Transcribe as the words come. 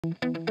AIN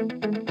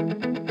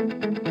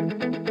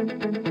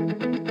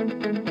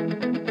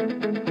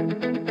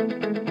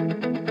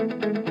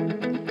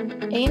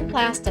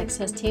Plastics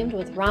has teamed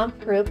with RAMPF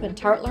Group and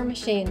Tartler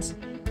Machines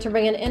to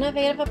bring an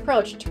innovative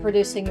approach to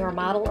producing your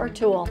model or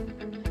tool.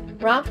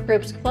 RAMPF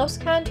Group's Close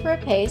Contour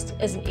Paste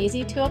is an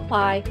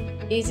easy-to-apply,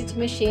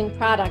 easy-to-machine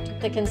product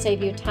that can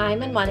save you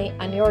time and money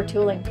on your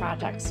tooling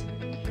projects.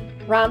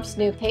 RAMPF's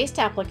new paste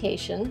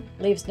application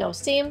leaves no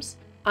seams,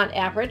 on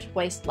average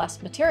wastes less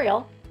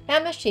material,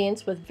 and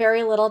machines with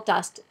very little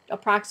dust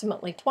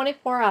approximately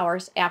 24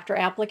 hours after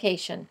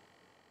application.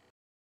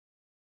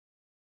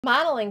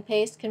 Modeling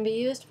paste can be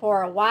used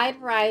for a wide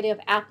variety of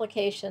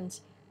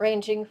applications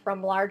ranging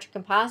from large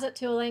composite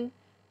tooling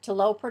to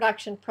low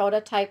production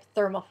prototype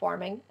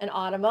thermoforming and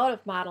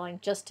automotive modeling,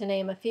 just to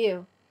name a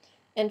few.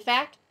 In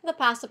fact, the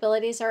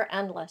possibilities are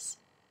endless.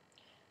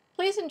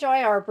 Please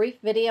enjoy our brief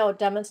video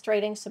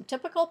demonstrating some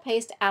typical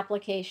paste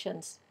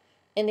applications.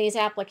 In these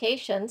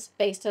applications,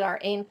 based at our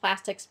AIN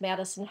Plastics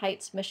Madison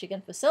Heights,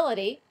 Michigan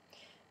facility,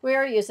 we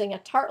are using a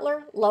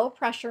Tartler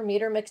low-pressure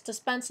meter mix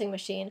dispensing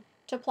machine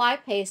to apply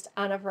paste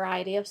on a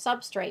variety of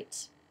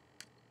substrates.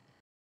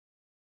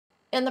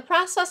 In the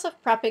process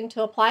of prepping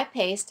to apply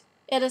paste,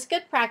 it is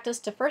good practice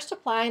to first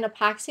apply an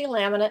epoxy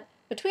laminate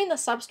between the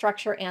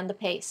substructure and the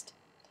paste.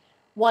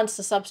 Once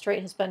the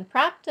substrate has been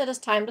prepped, it is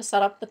time to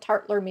set up the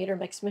Tartler meter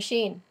mix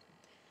machine.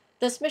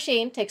 This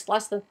machine takes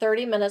less than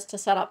 30 minutes to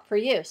set up for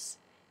use.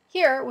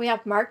 Here we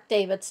have Mark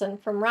Davidson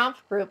from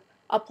RAMPF Group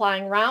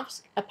applying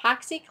RAMPF's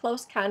epoxy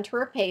close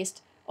contour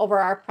paste over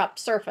our prepped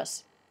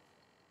surface.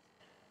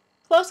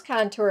 Close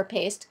contour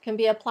paste can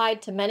be applied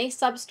to many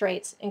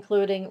substrates,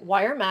 including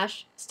wire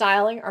mesh,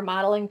 styling or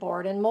modeling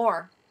board, and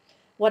more.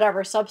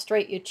 Whatever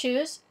substrate you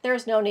choose, there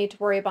is no need to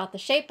worry about the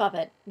shape of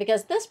it,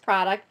 because this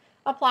product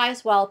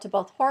applies well to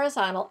both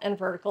horizontal and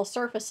vertical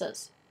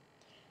surfaces.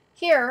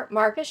 Here,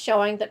 Mark is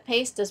showing that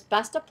paste is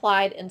best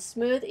applied in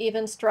smooth,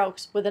 even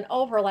strokes with an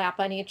overlap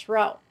on each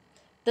row.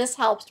 This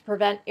helps to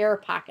prevent air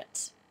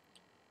pockets.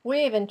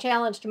 We even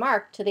challenged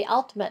Mark to the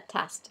ultimate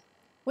test.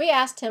 We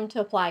asked him to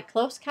apply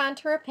close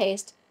contour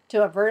paste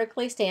to a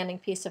vertically standing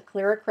piece of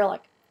clear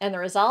acrylic, and the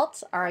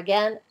results are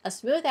again a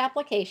smooth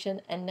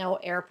application and no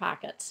air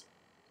pockets.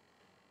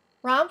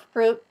 RAMPF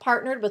Group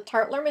partnered with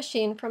Tartler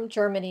Machine from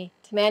Germany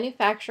to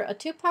manufacture a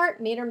two-part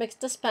meter mix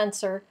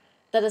dispenser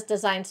that is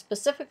designed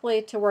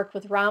specifically to work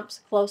with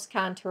RAMPF's close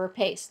contour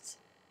pastes.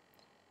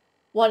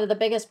 One of the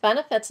biggest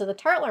benefits of the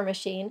Tartler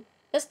machine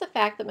is the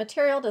fact that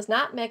material does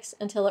not mix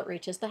until it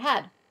reaches the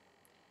head.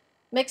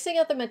 Mixing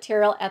of the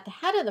material at the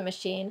head of the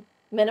machine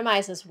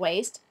minimizes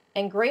waste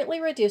and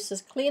greatly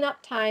reduces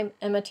cleanup time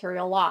and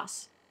material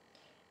loss.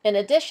 In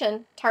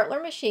addition,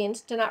 Tartler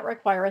machines do not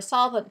require a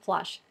solvent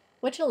flush,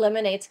 which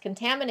eliminates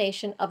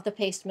contamination of the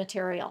paste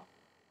material.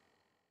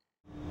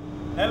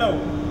 Hello,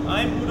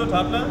 I'm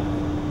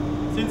Tartler.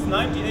 Since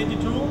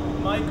 1982,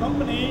 my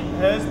company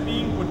has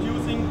been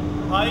producing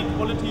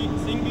high-quality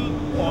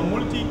single or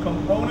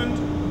multi-component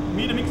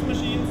meter mix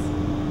machines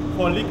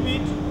for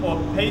liquid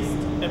or paste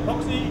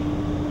epoxy,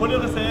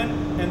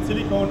 polyurethane and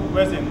silicone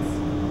resins.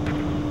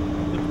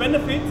 The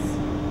benefits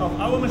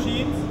of our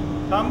machines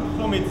come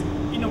from its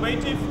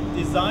innovative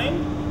design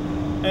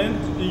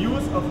and the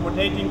use of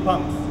rotating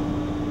pumps.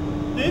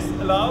 This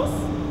allows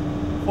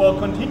for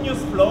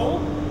continuous flow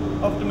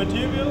of the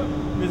material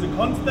with a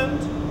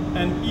constant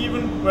and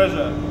even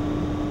pressure.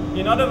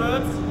 In other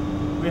words,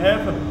 we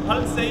have a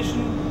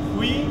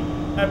pulsation-free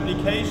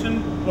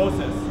application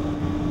process.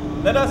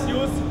 Let us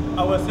use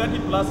our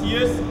 30+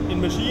 years in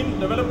machine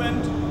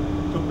development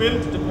to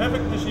build the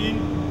perfect machine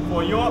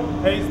for your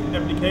paste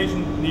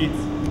application needs.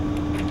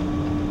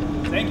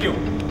 Thank you.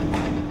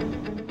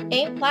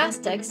 AIN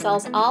Plastics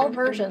sells all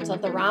versions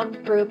of the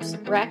RAMPF Group's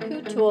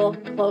RAKU-TOOL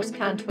close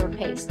contour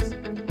pastes.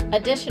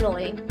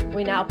 Additionally,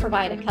 we now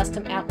provide a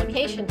custom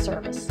application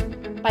service.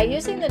 By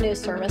using the new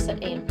service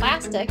at AIN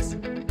Plastics,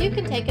 you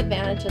can take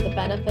advantage of the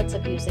benefits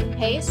of using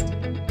paste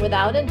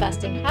without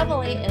investing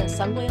heavily in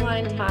assembly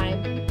line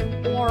time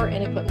or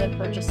in equipment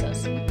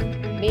purchases.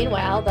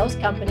 Meanwhile, those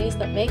companies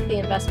that make the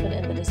investment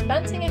in the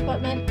dispensing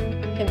equipment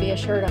can be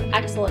assured of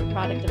excellent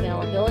product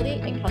availability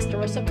and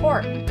customer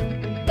support.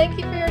 Thank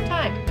you for your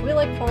time. We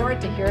look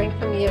forward to hearing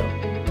from you.